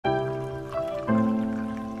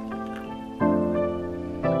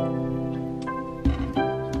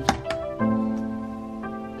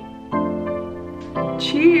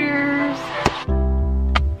Cheers.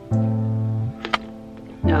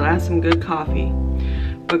 Now that's some good coffee.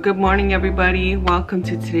 But good morning everybody, welcome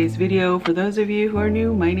to today's video. For those of you who are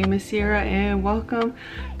new, my name is Sierra and welcome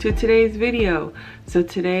to today's video. So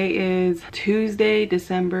today is Tuesday,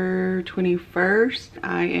 December 21st.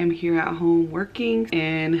 I am here at home working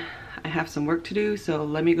and I have some work to do, so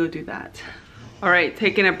let me go do that. All right,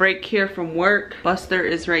 taking a break here from work. Buster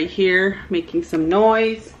is right here making some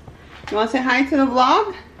noise. You want to say hi to the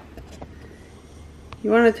vlog?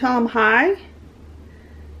 You want to tell him hi?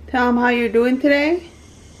 Tell him how you're doing today?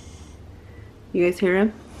 You guys hear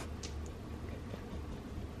him?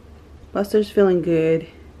 Buster's feeling good.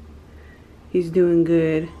 He's doing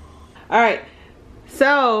good. Alright,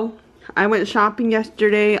 so I went shopping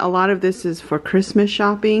yesterday. A lot of this is for Christmas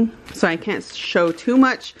shopping, so I can't show too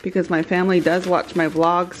much because my family does watch my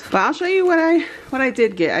vlogs. But I'll show you what I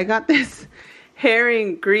did get. I got this hair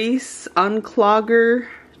and grease unclogger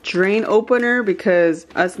drain opener because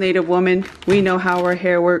us native women, we know how our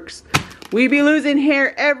hair works. We be losing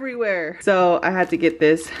hair everywhere. So I had to get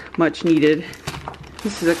this, much needed.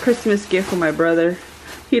 This is a Christmas gift for my brother.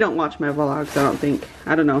 He don't watch my vlogs, I don't think.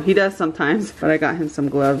 I don't know, he does sometimes, but I got him some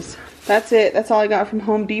gloves. That's it, that's all I got from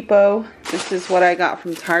Home Depot. This is what I got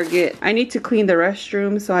from Target. I need to clean the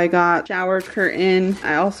restroom, so I got shower curtain.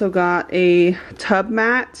 I also got a tub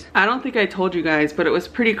mat. I don't think I told you guys, but it was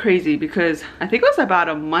pretty crazy because I think it was about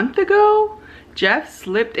a month ago, Jeff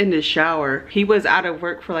slipped in the shower. He was out of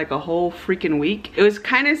work for like a whole freaking week. It was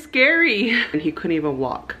kind of scary and he couldn't even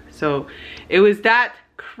walk. So it was that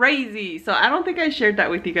crazy. So I don't think I shared that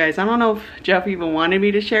with you guys. I don't know if Jeff even wanted me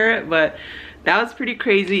to share it, but that was pretty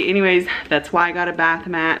crazy. Anyways, that's why I got a bath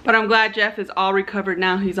mat. But I'm glad Jeff is all recovered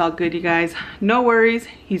now. He's all good, you guys. No worries,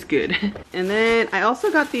 he's good. And then I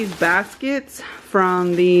also got these baskets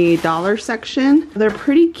from the dollar section. They're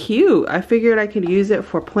pretty cute. I figured I could use it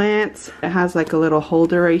for plants. It has like a little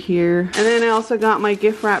holder right here. And then I also got my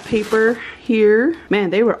gift wrap paper here.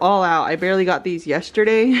 Man, they were all out. I barely got these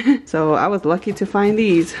yesterday. So I was lucky to find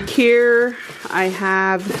these. Here I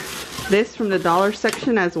have this from the dollar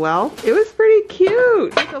section as well. It was pretty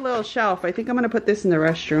cute. Like a little shelf. I think I'm gonna put this in the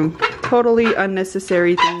restroom. Totally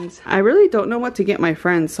unnecessary things. I really don't know what to get my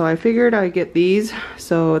friends, so I figured I'd get these.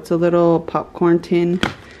 So it's a little popcorn tin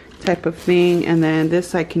type of thing, and then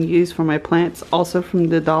this I can use for my plants, also from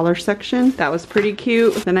the dollar section. That was pretty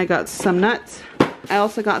cute. Then I got some nuts. I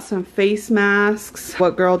also got some face masks.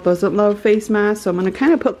 What girl doesn't love face masks? So I'm gonna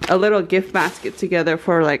kind of put a little gift basket together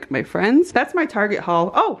for like my friends. That's my Target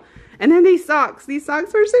haul. Oh, and then these socks. These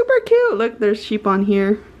socks are super cute. Look, there's sheep on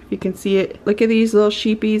here. You can see it. Look at these little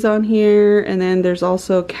sheepies on here, and then there's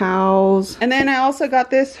also cows. And then I also got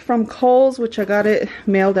this from Kohl's, which I got it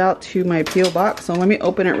mailed out to my P.O. box. So let me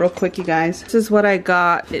open it real quick, you guys. This is what I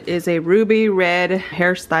got. It is a ruby red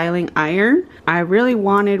hair styling iron. I really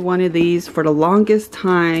wanted one of these for the longest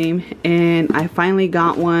time, and I finally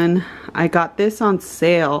got one. I got this on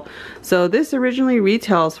sale. So this originally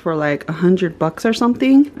retails for like $100 or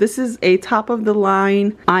something. This is a top of the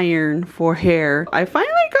line iron for hair. I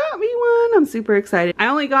finally got me one. I'm super excited. I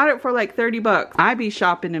only got it for like $30. I be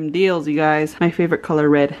shopping them deals, you guys. My favorite color,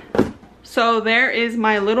 red. So there is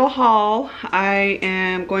my little haul. I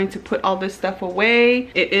am going to put all this stuff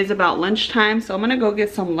away. It is about lunchtime, so I'm gonna go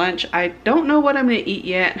get some lunch. I don't know what I'm gonna eat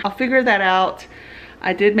yet. I'll figure that out.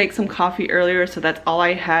 I did make some coffee earlier, so that's all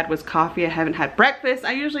I had was coffee. I haven't had breakfast.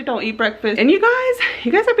 I usually don't eat breakfast. And you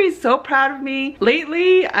guys are being so proud of me.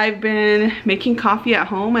 Lately, I've been making coffee at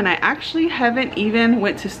home, and I actually haven't even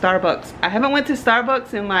went to Starbucks. I haven't went to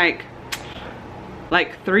Starbucks in like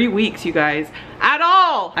 3 weeks, you guys, at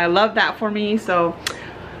all. I love that for me, so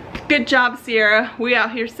good job, Sierra. We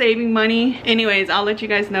out here saving money. Anyways, I'll let you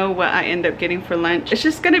guys know what I end up getting for lunch. It's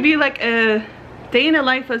just gonna be like a day in the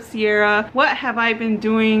life of Sierra, what have I been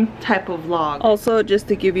doing type of vlog. Also, just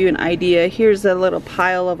to give you an idea, here's a little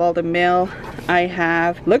pile of all the mail I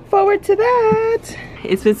have. Look forward to that.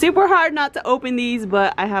 It's been super hard not to open these,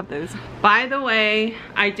 but I have those. By the way,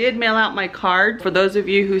 I did mail out my card. For those of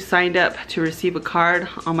you who signed up to receive a card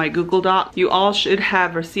on my Google Doc, you all should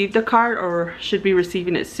have received a card or should be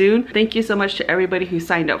receiving it soon. Thank you so much to everybody who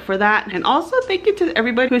signed up for that. And also thank you to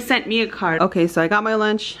everybody who sent me a card. Okay, so I got my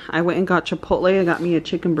lunch. I went and got Chipotle. I got me a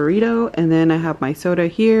chicken burrito, and then I have my soda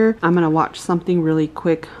here. I'm gonna watch something really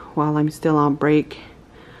quick while I'm still on break.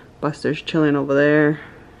 Buster's chilling over there.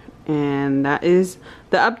 And that is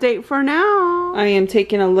the update for now. I am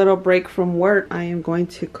taking a little break from work. I am going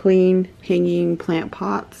to clean hanging plant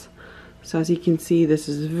pots. So as you can see, this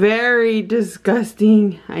is very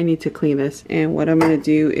disgusting. I need to clean this. And what I'm going to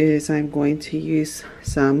do is I'm going to use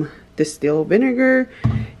some distilled vinegar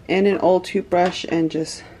and an old toothbrush and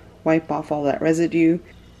just wipe off all that residue.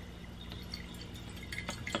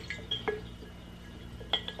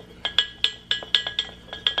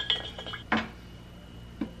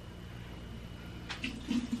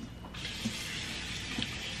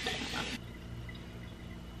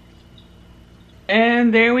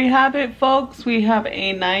 And there we have it, folks. We have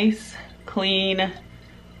a nice clean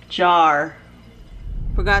jar.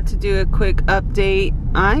 Forgot to do a quick update.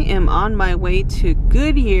 I am on my way to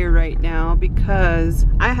Goodyear right now because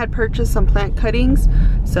I had purchased some plant cuttings,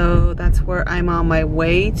 so that's where I'm on my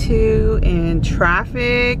way to. And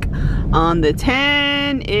traffic on the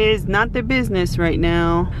 10 is not the business right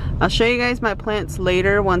now. I'll show you guys my plants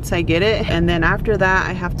later once I get it, and then after that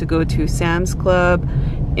I have to go to Sam's Club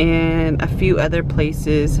and a few other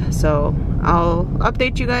places, so I'll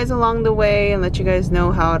update you guys along the way and let you guys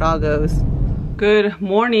know how it all goes. Good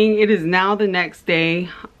morning. It is now the next day.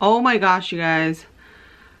 Oh my gosh, you guys,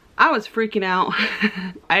 I was freaking out.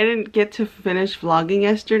 I didn't get to finish vlogging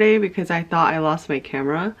yesterday because I thought I lost my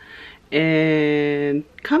camera, and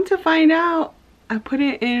come to find out I put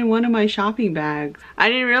it in one of my shopping bags. I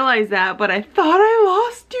didn't realize that, but I thought I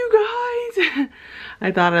lost you guys.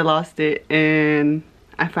 I thought I lost it, and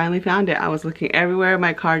I finally found it. I was looking everywhere in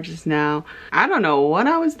my car just now. I don't know what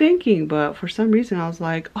I was thinking, but for some reason I was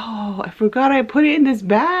like, oh, I forgot I put it in this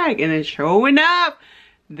bag. And then sure enough,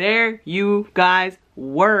 there you guys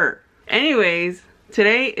were. Anyways,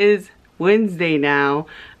 today is Wednesday now.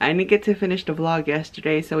 I didn't get to finish the vlog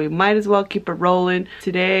yesterday, so we might as well keep it rolling.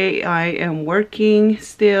 Today I am working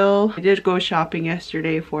still. I did go shopping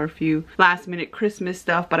yesterday for a few last minute Christmas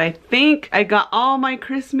stuff, but I think I got all my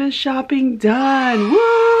Christmas shopping done. Woo!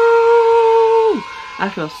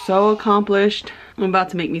 I feel so accomplished. I'm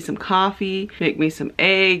about to make me some coffee, make me some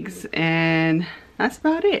eggs, and that's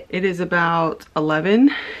about it. It is about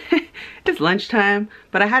 11. It's lunchtime,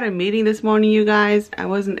 but I had a meeting this morning, you guys. I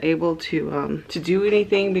wasn't able to do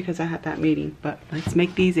anything because I had that meeting, but let's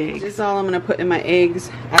make these eggs. This is all I'm gonna put in my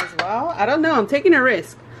eggs as well. I don't know, I'm taking a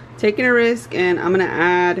risk. And I'm gonna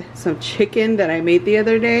add some chicken that I made the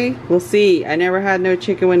other day. We'll see. I never had no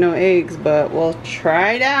chicken with no eggs, but we'll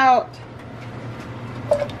try it out.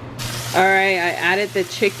 Alright, I added the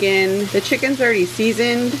chicken. The chicken's already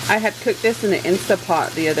seasoned. I had cooked this in the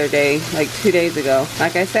Instapot the other day, like 2 days ago.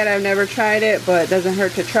 Like I said, I've never tried it, but it doesn't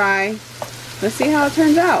hurt to try. Let's see how it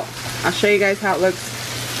turns out. I'll show you guys how it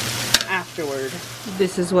looks afterward.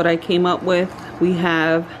 This is what I came up with. We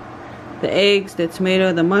have the eggs, the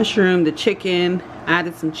tomato, the mushroom, the chicken.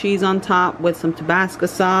 Added some cheese on top with some Tabasco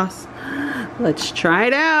sauce. Let's try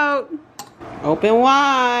it out. Open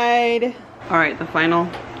wide. Alright, the final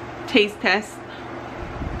taste test.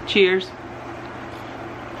 Cheers.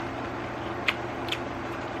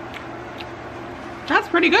 That's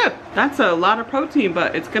pretty good. That's a lot of protein,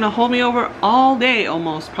 but it's gonna hold me over all day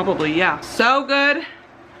almost, probably, yeah. So good.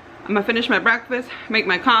 I'm gonna finish my breakfast, make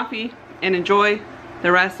my coffee, and enjoy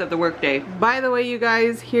the rest of the workday. By the way, you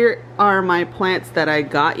guys, here are my plants that I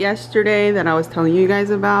got yesterday that I was telling you guys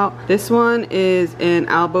about. This one is an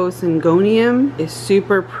Albosingonium. It's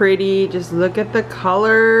super pretty. Just look at the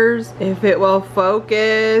colors. If it will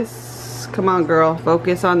focus. Come on, girl.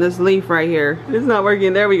 Focus on this leaf right here. It's not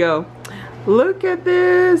working. There we go. Look at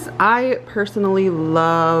this. I personally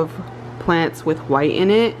love plants with white in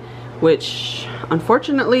it, which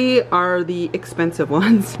unfortunately are the expensive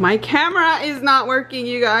ones. My camera is not working,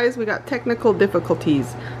 you guys. We got technical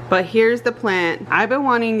difficulties. But here's the plant. I've been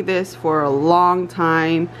wanting this for a long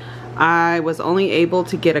time. I was only able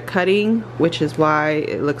to get a cutting, which is why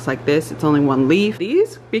it looks like this. It's only one leaf.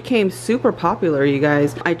 These became super popular, you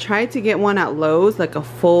guys. I tried to get one at Lowe's, like a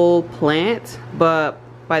full plant, but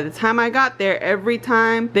by the time I got there, every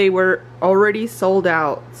time they were already sold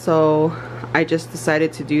out. So I just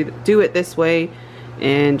decided to do it this way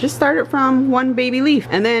and just start it from one baby leaf.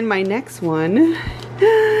 And then my next one,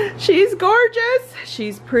 she's gorgeous,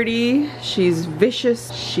 she's pretty, she's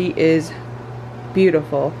vicious, she is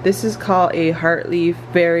beautiful. This is called a heartleaf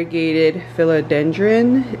variegated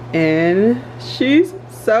philodendron, and she's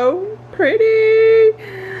so pretty.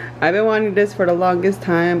 I've been wanting this for the longest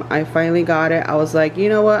time. I finally got it. I was like, you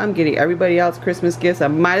know what? I'm getting everybody else Christmas gifts. I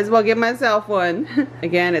might as well get myself one.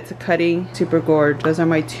 Again, it's a cutting. Super gorgeous. Those are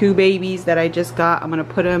my 2 babies that I just got. I'm going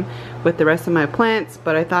to put them with the rest of my plants,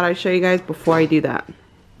 but I thought I'd show you guys before I do that.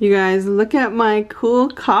 You guys, look at my cool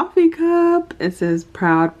coffee cup. It says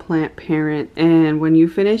Proud Plant Parent. And when you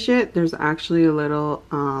finish it, there's actually a little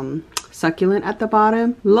succulent at the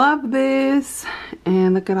bottom. Love this.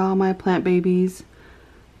 And look at all my plant babies.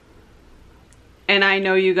 And I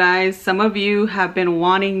know, you guys, some of you have been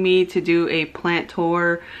wanting me to do a plant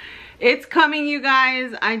tour It's coming, you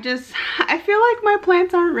guys. I feel like my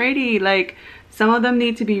plants aren't ready. Like, some of them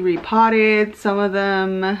need to be repotted. Some of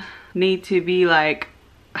them need to be like,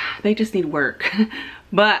 they just need work.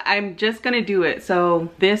 But I'm just gonna do it. So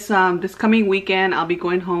this coming weekend, I'll be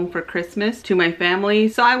going home for Christmas to my family.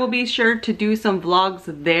 So I will be sure to do some vlogs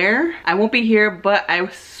there. I won't be here, but I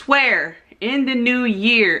swear in the new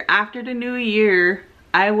year, after the new year,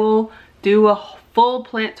 I will do a full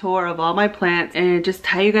plant tour of all my plants and just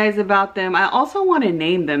tell you guys about them. I also want to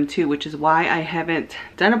name them too, which is why I haven't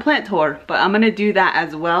done a plant tour, but I'm gonna do that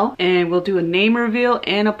as well, and we'll do a name reveal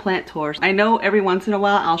and a plant tour. I know every once in a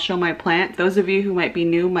while I'll show my plants. Those of you who might be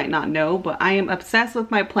new might not know, but I am obsessed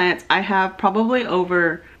with my plants. I have probably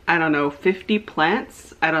over, I don't know, 50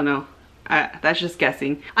 plants. I don't know. That's just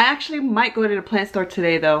guessing. I actually might go to the plant store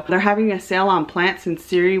today though. They're having a sale on plants and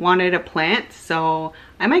Siri wanted a plant, so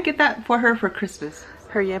I might get that for her for Christmas.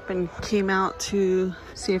 Hurry up and came out to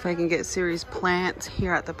see if I can get Siri's plant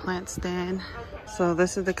here at the plant stand. So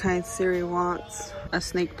this is the kind Siri wants. A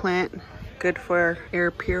snake plant, good for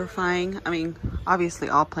air purifying. I mean, obviously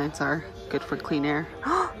all plants are good for clean air.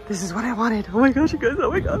 This is what I wanted. Oh my gosh, you guys, oh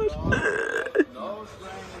my gosh.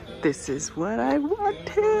 This is what I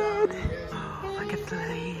wanted. Oh, look at the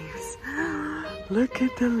leaves. Look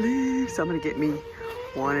at the leaves. I'm gonna get me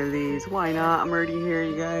one of these. Why not? I'm already here,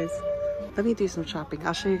 you guys. Let me do some shopping.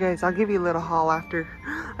 I'll show you guys. I'll give you a little haul after.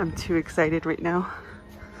 I'm too excited right now.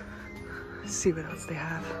 Let's see what else they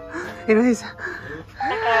have. Anyways.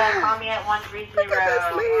 Call me at 130. Look at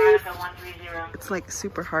this leaf. 130. It's like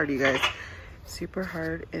super hard, you guys. Super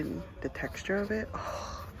hard in the texture of it.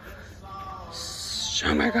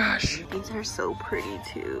 Oh my gosh, these are so pretty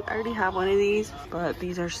too. I already have one of these, but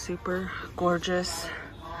these are super gorgeous.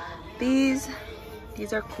 These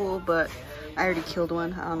are cool, but I already killed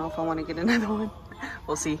one. I don't know if I want to get another one.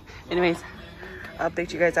 We'll see. Anyways, I'll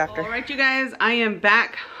update you guys after. All right, you guys, I am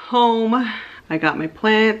back home. I got my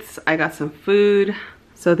plants. I got some food.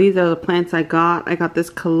 So these are the plants I got. I got this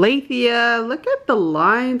calathea. Look at the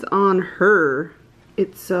lines on her.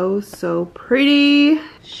 It's so pretty.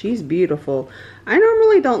 She's beautiful. I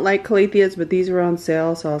normally don't like calatheas, but these were on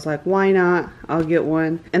sale, so I was like, why not? I'll get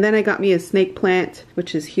one. And then I got me a snake plant,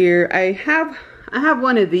 which is here. I have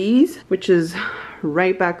one of these, which is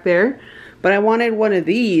right back there, but I wanted one of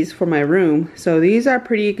these for my room. So these are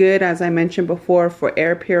pretty good, as I mentioned before, for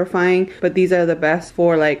air purifying, but these are the best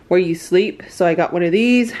for like where you sleep. So I got one of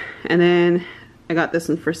these, and then I got this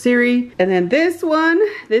one for Siri, and then this one,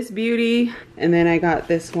 this beauty, and then I got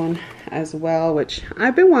this one as well, which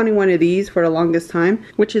I've been wanting one of these for the longest time,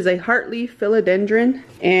 which is a heartleaf philodendron.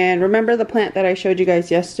 And remember the plant that I showed you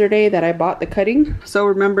guys yesterday that I bought the cutting? So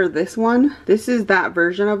remember this one? This is that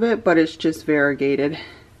version of it, but it's just variegated,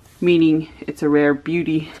 meaning it's a rare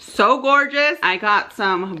beauty. So gorgeous. I got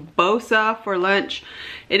some bosa for lunch.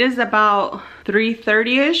 It is about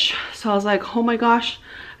 3:30ish, so I was like, oh my gosh,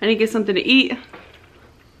 I need to get something to eat.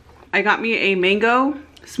 I got me a mango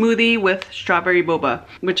smoothie with strawberry boba,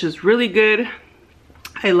 which is really good.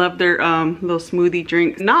 I love their little smoothie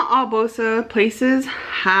drinks. Not all bosa places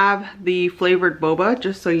have the flavored boba,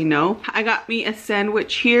 just so you know. I got me a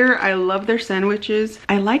sandwich here. I love their sandwiches.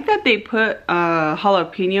 I like that they put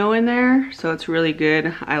jalapeno in there, so it's really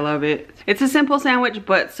good. I love it. It's a simple sandwich,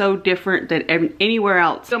 but so different than anywhere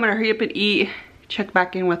else. So I'm gonna hurry up and eat, check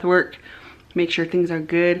back in with work, make sure things are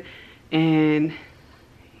good, and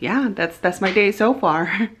yeah, that's my day so far.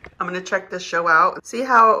 I'm gonna check this show out, see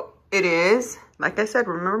how it is. Like I said,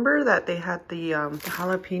 remember that they had the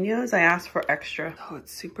jalapenos? I asked for extra. Oh,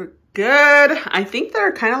 it's super good. I think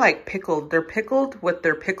they're kind of like pickled. They're pickled with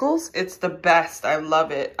their pickles. It's the best. I love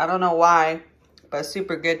it. I don't know why, but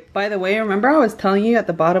super good. By the way, remember I was telling you at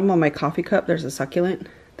the bottom of my coffee cup there's a succulent?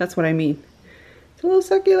 That's what I mean. It's a little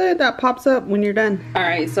succulent that pops up when you're done. All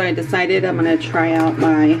right, so I decided I'm gonna try out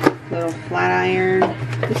my little flat iron.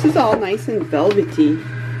 This is all nice and velvety.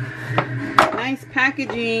 Nice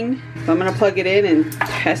packaging. So I'm gonna plug it in and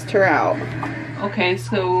test her out. Okay,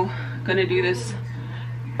 so I'm gonna do this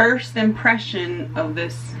first impression of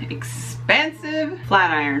this expensive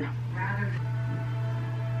flat iron.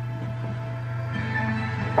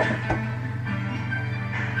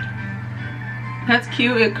 That's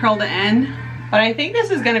cute, it curled the end. But I think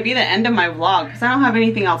this is gonna be the end of my vlog because I don't have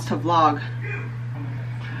anything else to vlog.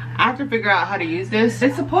 I have to figure out how to use this.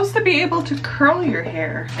 It's supposed to be able to curl your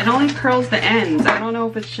hair. It only curls the ends. I don't know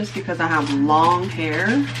if it's just because I have long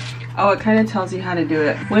hair. Oh, it kind of tells you how to do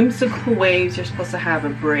it. Whimsical waves, you're supposed to have a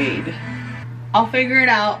braid. I'll figure it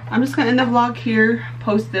out. I'm just gonna end the vlog here,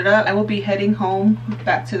 post it up. I will be heading home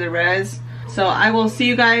back to the res. So I will see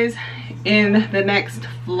you guys in the next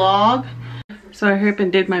vlog. So I hurried up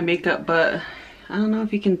and did my makeup, but I don't know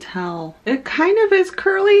if you can tell. It kind of is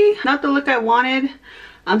curly. Not the look I wanted.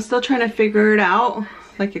 I'm still trying to figure it out.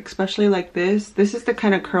 Like especially like this. This is the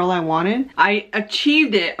kind of curl I wanted. I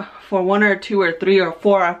achieved it for 1 or 2 or 3 or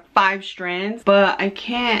 4 or 5 strands, but I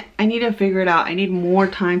can't. I need to figure it out. I need more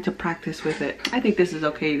time to practice with it. I think this is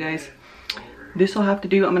okay, you guys. This will have to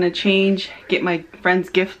do. I'm gonna change, get my friend's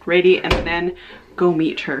gift ready, and then go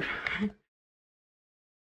meet her.